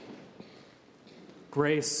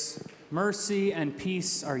Grace, mercy, and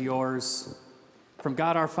peace are yours from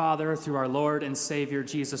God our Father through our Lord and Savior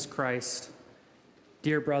Jesus Christ.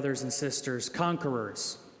 Dear brothers and sisters,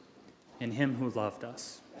 conquerors in him who loved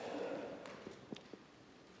us.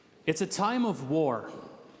 It's a time of war.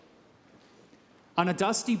 On a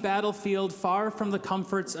dusty battlefield far from the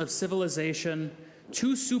comforts of civilization,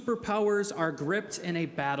 two superpowers are gripped in a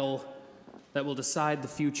battle that will decide the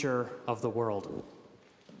future of the world.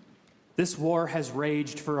 This war has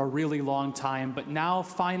raged for a really long time, but now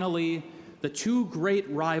finally the two great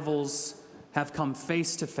rivals have come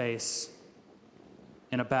face to face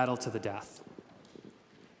in a battle to the death.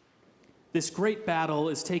 This great battle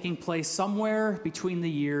is taking place somewhere between the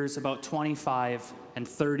years about 25 and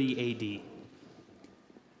 30 AD.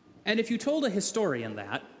 And if you told a historian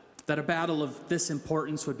that a battle of this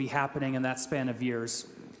importance would be happening in that span of years,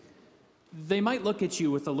 they might look at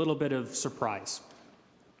you with a little bit of surprise.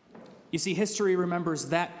 You see, history remembers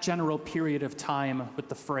that general period of time with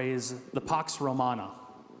the phrase, the Pax Romana,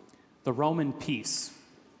 the Roman peace,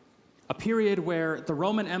 a period where the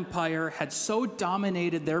Roman Empire had so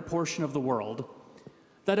dominated their portion of the world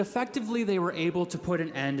that effectively they were able to put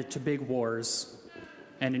an end to big wars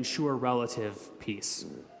and ensure relative peace.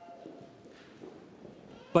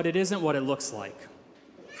 But it isn't what it looks like.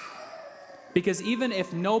 Because even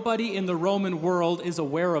if nobody in the Roman world is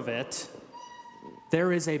aware of it,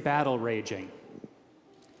 there is a battle raging,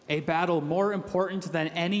 a battle more important than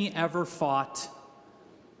any ever fought,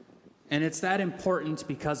 and it's that important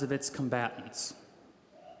because of its combatants.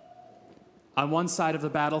 On one side of the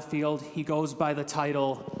battlefield, he goes by the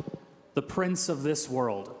title, the Prince of this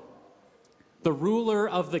world, the ruler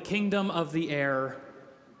of the kingdom of the air,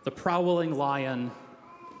 the prowling lion,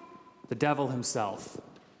 the devil himself,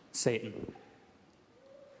 Satan.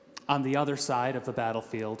 On the other side of the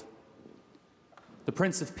battlefield, the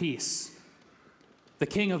Prince of Peace, the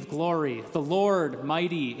King of Glory, the Lord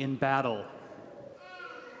mighty in battle,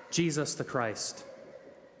 Jesus the Christ,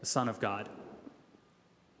 the Son of God.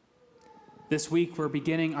 This week we're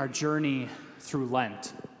beginning our journey through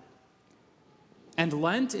Lent. And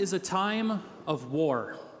Lent is a time of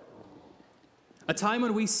war, a time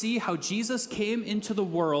when we see how Jesus came into the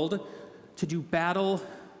world to do battle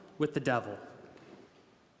with the devil.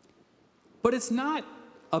 But it's not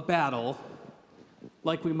a battle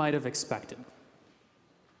like we might have expected.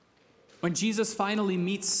 When Jesus finally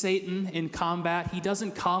meets Satan in combat, he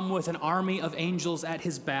doesn't come with an army of angels at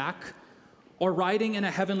his back, or riding in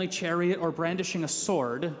a heavenly chariot, or brandishing a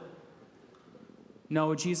sword.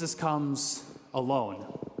 No, Jesus comes alone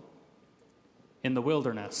in the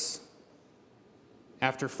wilderness.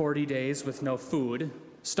 After 40 days with no food,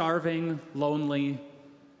 starving, lonely,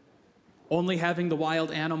 only having the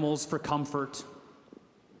wild animals for comfort.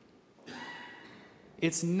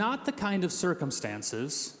 It's not the kind of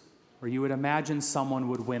circumstances where you would imagine someone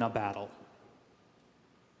would win a battle.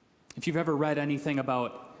 If you've ever read anything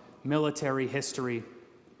about military history,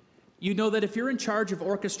 you know that if you're in charge of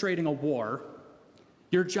orchestrating a war,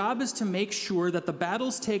 your job is to make sure that the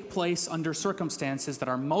battles take place under circumstances that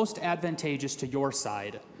are most advantageous to your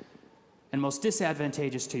side and most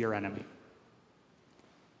disadvantageous to your enemy.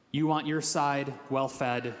 You want your side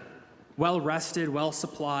well-fed, well-rested,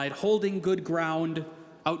 well-supplied, holding good ground,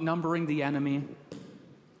 outnumbering the enemy.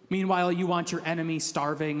 Meanwhile, you want your enemy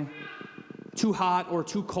starving, too hot or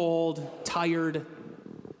too cold, tired,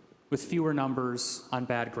 with fewer numbers on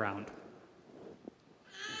bad ground.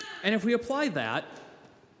 And if we apply that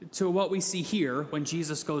to what we see here when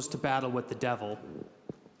Jesus goes to battle with the devil,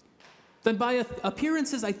 then by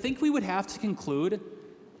appearances, I think we would have to conclude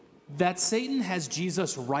that Satan has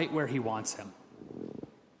Jesus right where he wants him.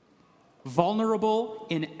 Vulnerable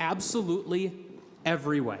in absolutely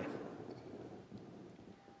every way.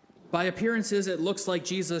 By appearances, it looks like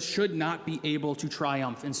Jesus should not be able to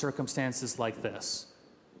triumph in circumstances like this.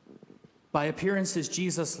 By appearances,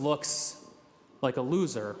 Jesus looks like a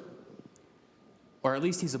loser, or at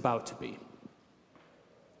least he's about to be.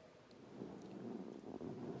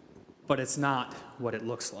 But it's not what it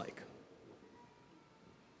looks like.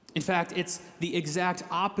 In fact, it's the exact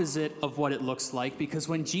opposite of what it looks like, because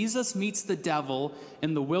when Jesus meets the devil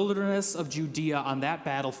in the wilderness of Judea on that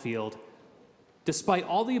battlefield, despite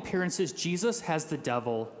all the appearances, Jesus has the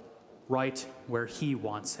devil right where he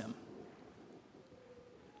wants him.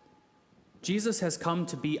 Jesus has come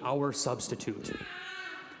to be our substitute,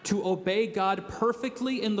 to obey God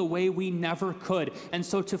perfectly in the way we never could, and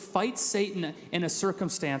so to fight Satan in a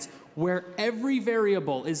circumstance where every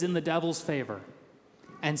variable is in the devil's favor,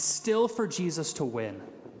 and still for Jesus to win.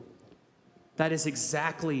 That is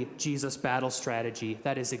exactly Jesus' battle strategy.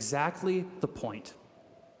 That is exactly the point.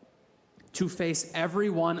 to face every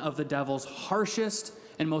one of the devil's harshest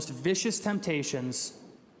and most vicious temptations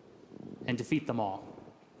and defeat them all.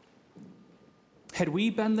 Had we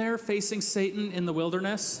been there facing Satan in the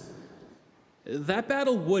wilderness, that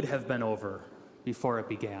battle would have been over before it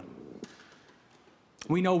began.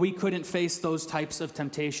 We know we couldn't face those types of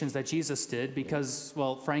temptations that Jesus did because,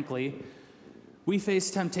 well, frankly, we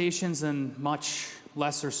face temptations in much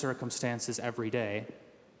lesser circumstances every day,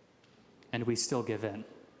 and we still give in.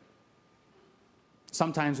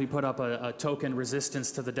 Sometimes we put up a token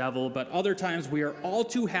resistance to the devil, but other times we are all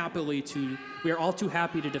too happy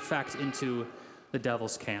to defect into the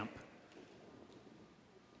devil's camp.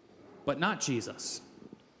 But not Jesus.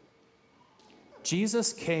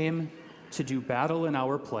 Jesus came to do battle in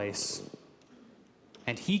our place,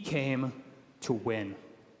 and he came to win.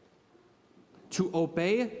 To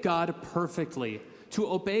obey God perfectly, to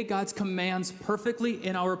obey God's commands perfectly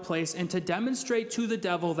in our place, and to demonstrate to the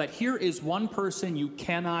devil that here is one person you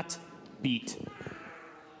cannot beat.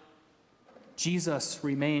 Jesus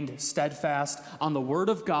remained steadfast on the word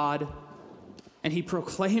of God, and he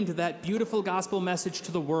proclaimed that beautiful gospel message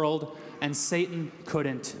to the world, and Satan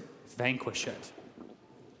couldn't vanquish it.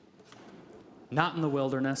 Not in the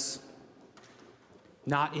wilderness,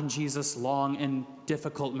 not in Jesus' long and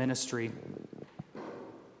difficult ministry,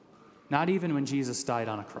 not even when Jesus died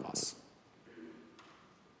on a cross.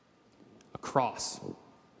 A cross.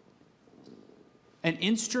 An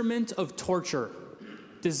instrument of torture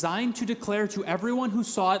designed to declare to everyone who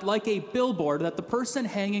saw it like a billboard that the person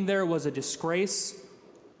hanging there was a disgrace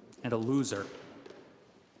and a loser.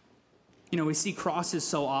 You know, we see crosses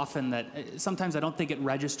so often that sometimes I don't think it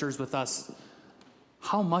registers with us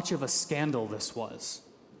how much of a scandal this was.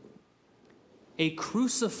 A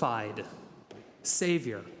crucified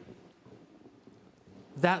Savior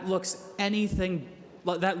that looks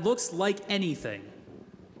like anything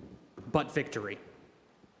but victory.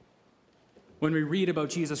 When we read about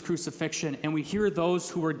Jesus' crucifixion and we hear those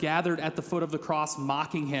who were gathered at the foot of the cross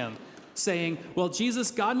mocking him, saying, well,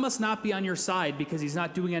 Jesus, God must not be on your side because he's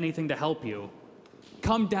not doing anything to help you.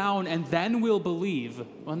 Come down and then we'll believe.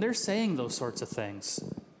 When they're saying those sorts of things,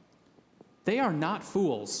 they are not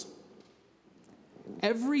fools.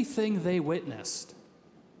 Everything they witnessed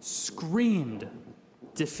screamed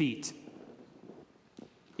defeat.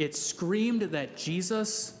 It screamed that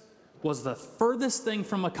Jesus was the furthest thing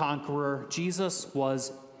from a conqueror. Jesus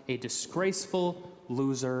was a disgraceful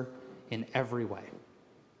loser in every way.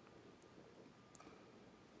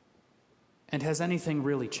 And has anything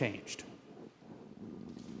really changed?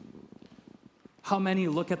 How many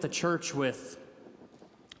look at the church with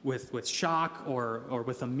shock or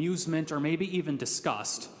with amusement or maybe even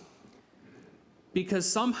disgust?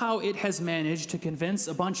 Because somehow it has managed to convince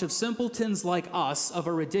a bunch of simpletons like us of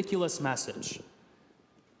a ridiculous message.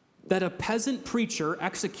 That a peasant preacher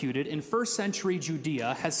executed in first century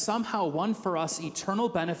Judea has somehow won for us eternal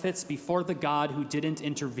benefits before the God who didn't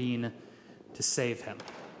intervene to save him.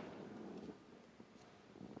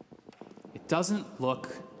 It doesn't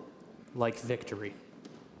look like victory.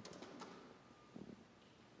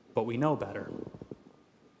 But we know better.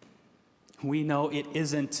 We know it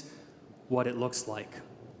isn't what it looks like.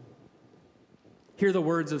 Hear the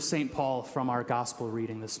words of St. Paul from our gospel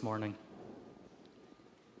reading this morning.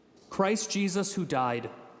 Christ Jesus, who died,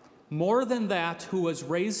 more than that, who was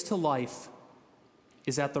raised to life,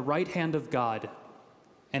 is at the right hand of God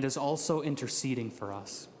and is also interceding for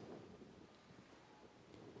us.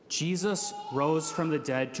 Jesus rose from the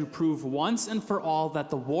dead to prove once and for all that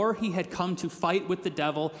the war he had come to fight with the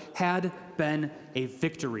devil had been a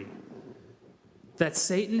victory, that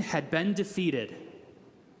Satan had been defeated,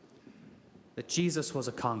 that Jesus was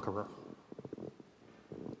a conqueror.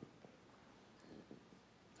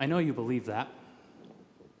 I know you believe that.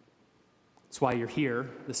 It's why you're here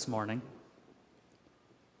this morning.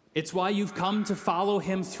 It's why you've come to follow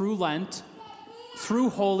him through Lent, through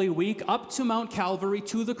Holy Week, up to Mount Calvary,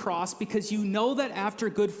 to the cross, because you know that after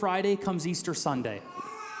Good Friday comes Easter Sunday,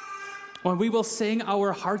 when we will sing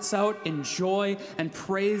our hearts out in joy and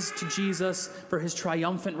praise to Jesus for his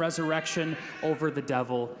triumphant resurrection over the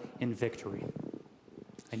devil in victory.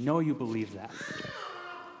 I know you believe that.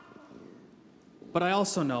 But I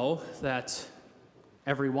also know that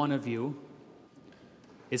every one of you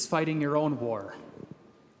is fighting your own war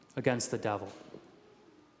against the devil.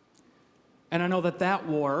 And I know that that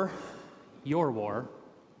war, your war,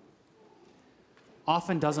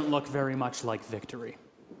 often doesn't look very much like victory.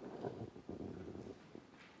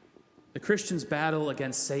 The Christian's battle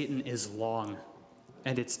against Satan is long,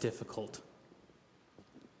 and it's difficult.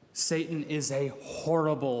 Satan is a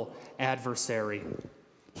horrible adversary.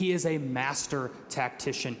 He is a master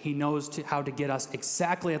tactician. He knows how to get us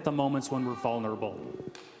exactly at the moments when we're vulnerable,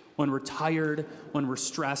 when we're tired, when we're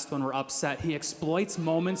stressed, when we're upset. He exploits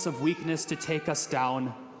moments of weakness to take us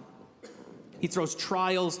down. He throws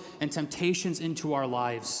trials and temptations into our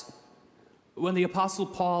lives. When the Apostle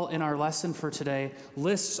Paul, in our lesson for today,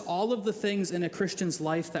 lists all of the things in a Christian's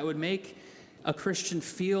life that would make a Christian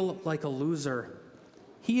feel like a loser,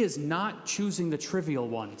 he is not choosing the trivial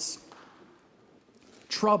ones.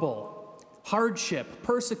 Trouble, hardship,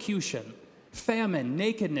 persecution, famine,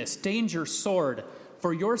 nakedness, danger, sword.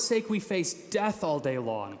 For your sake we face death all day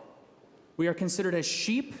long. We are considered as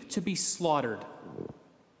sheep to be slaughtered.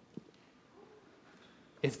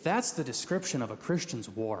 If that's the description of a Christian's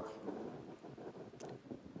war,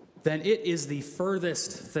 then it is the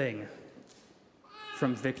furthest thing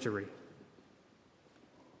from victory.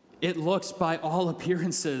 It looks by all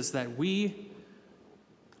appearances that we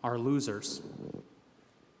are losers,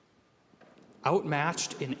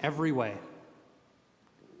 outmatched in every way,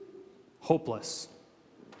 hopeless,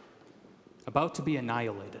 about to be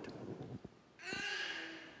annihilated.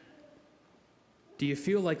 Do you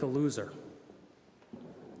feel like a loser?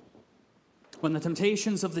 When the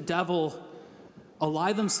temptations of the devil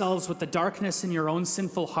ally themselves with the darkness in your own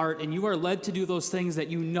sinful heart, and you are led to do those things that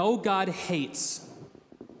you know God hates,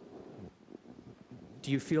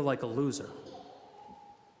 do you feel like a loser?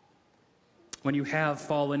 When you have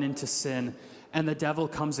fallen into sin, and the devil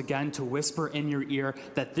comes again to whisper in your ear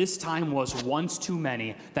that this time was once too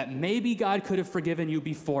many, that maybe God could have forgiven you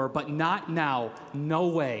before, but not now, no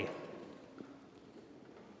way.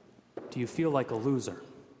 Do you feel like a loser?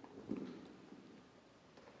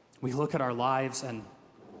 We look at our lives and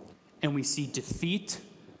we see defeat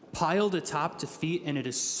piled atop defeat, and it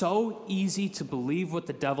is so easy to believe what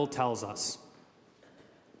the devil tells us.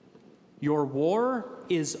 Your war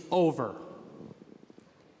is over.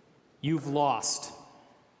 You've lost.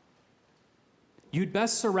 You'd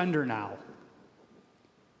best surrender now.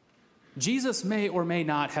 Jesus may or may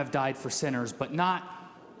not have died for sinners, but not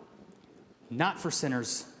for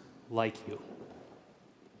sinners like you.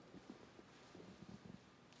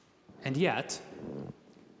 And yet,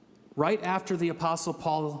 right after the Apostle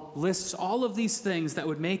Paul lists all of these things that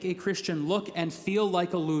would make a Christian look and feel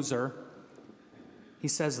like a loser, he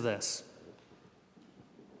says this: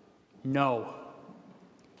 no,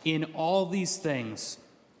 in all these things,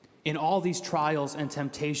 in all these trials and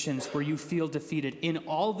temptations where you feel defeated, in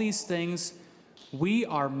all these things, we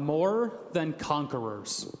are more than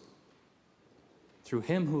conquerors through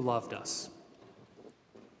him who loved us.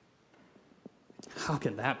 How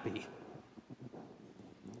can that be?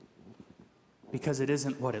 Because it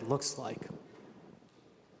isn't what it looks like.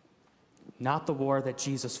 Not the war that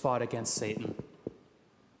Jesus fought against Satan,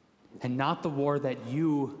 and not the war that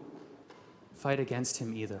you fight against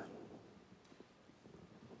him either.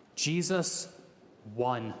 Jesus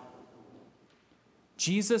won.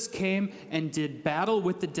 Jesus came and did battle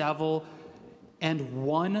with the devil and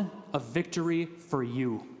won a victory for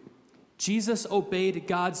you. Jesus obeyed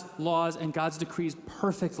God's laws and God's decrees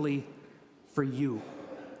perfectly for you.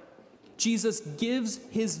 Jesus gives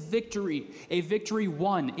his victory, a victory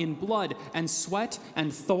won in blood and sweat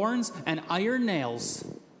and thorns and iron nails,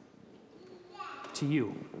 to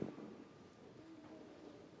you.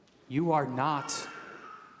 You are not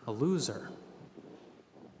a loser.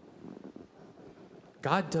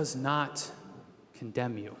 God does not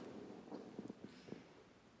condemn you.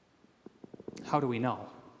 How do we know?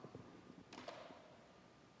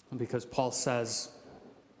 Because Paul says,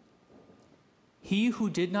 he who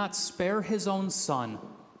did not spare his own son,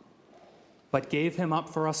 but gave him up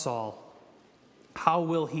for us all, how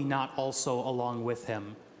will he not also, along with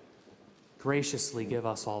him, graciously give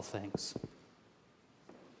us all things?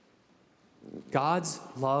 God's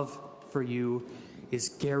love for you is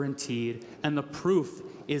guaranteed, and the proof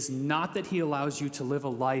is not that he allows you to live a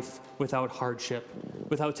life without hardship,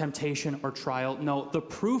 without temptation or trial. No, the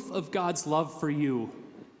proof of God's love for you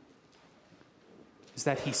is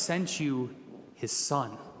that he sent you his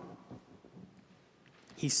son.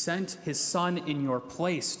 He sent his son in your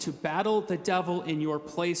place to battle the devil in your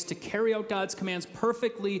place, to carry out God's commands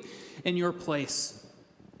perfectly in your place.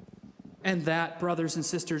 And that, brothers and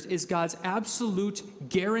sisters, is God's absolute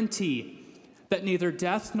guarantee that neither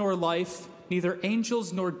death nor life, neither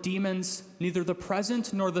angels nor demons, neither the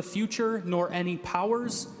present nor the future, nor any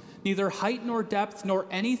powers, neither height nor depth, nor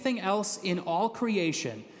anything else in all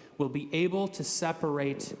creation will be able to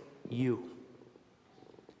separate you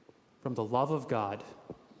from the love of God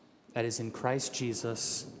that is in Christ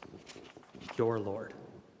Jesus, your Lord.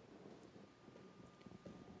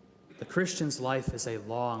 The Christian's life is a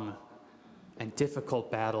long and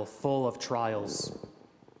difficult battle full of trials.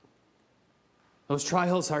 Those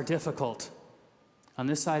trials are difficult. On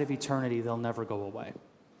this side of eternity, they'll never go away.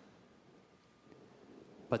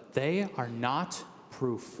 But they are not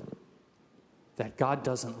proof that God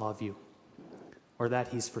doesn't love you or that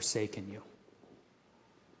he's forsaken you.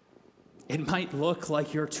 It might look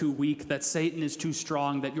like you're too weak, that Satan is too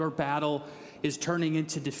strong, that your battle is turning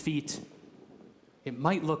into defeat. It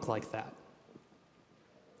might look like that.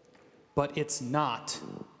 But it's not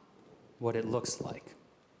what it looks like.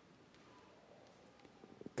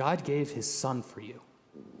 God gave his son for you.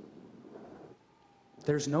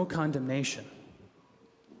 There's no condemnation.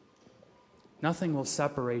 Nothing will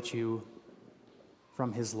separate you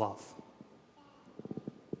from his love.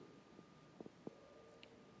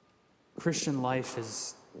 Christian life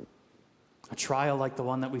is a trial like the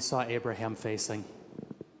one that we saw Abraham facing.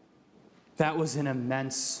 That was an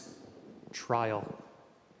immense trial.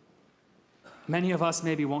 Many of us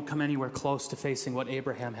maybe won't come anywhere close to facing what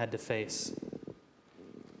Abraham had to face.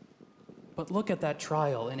 But look at that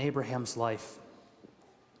trial in Abraham's life.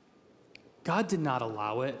 God did not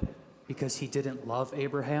allow it because he didn't love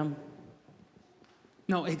Abraham.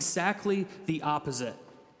 No, exactly the opposite.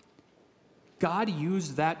 God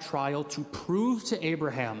used that trial to prove to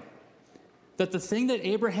Abraham that the thing that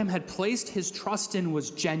Abraham had placed his trust in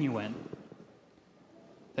was genuine.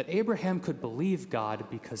 That Abraham could believe God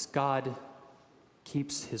because God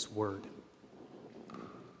keeps his word.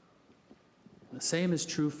 The same is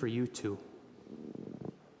true for you too.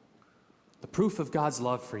 The proof of God's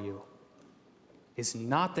love for you is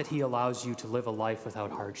not that he allows you to live a life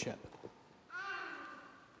without hardship.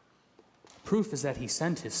 Proof is that he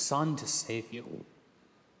sent his son to save you,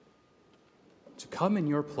 to come in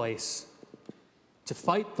your place, to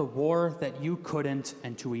fight the war that you couldn't,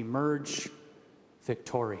 and to emerge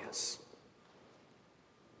victorious.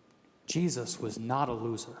 Jesus was not a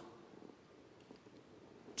loser.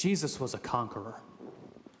 Jesus was a conqueror.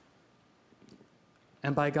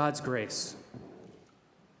 And by God's grace,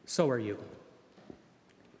 so are you.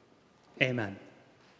 Amen.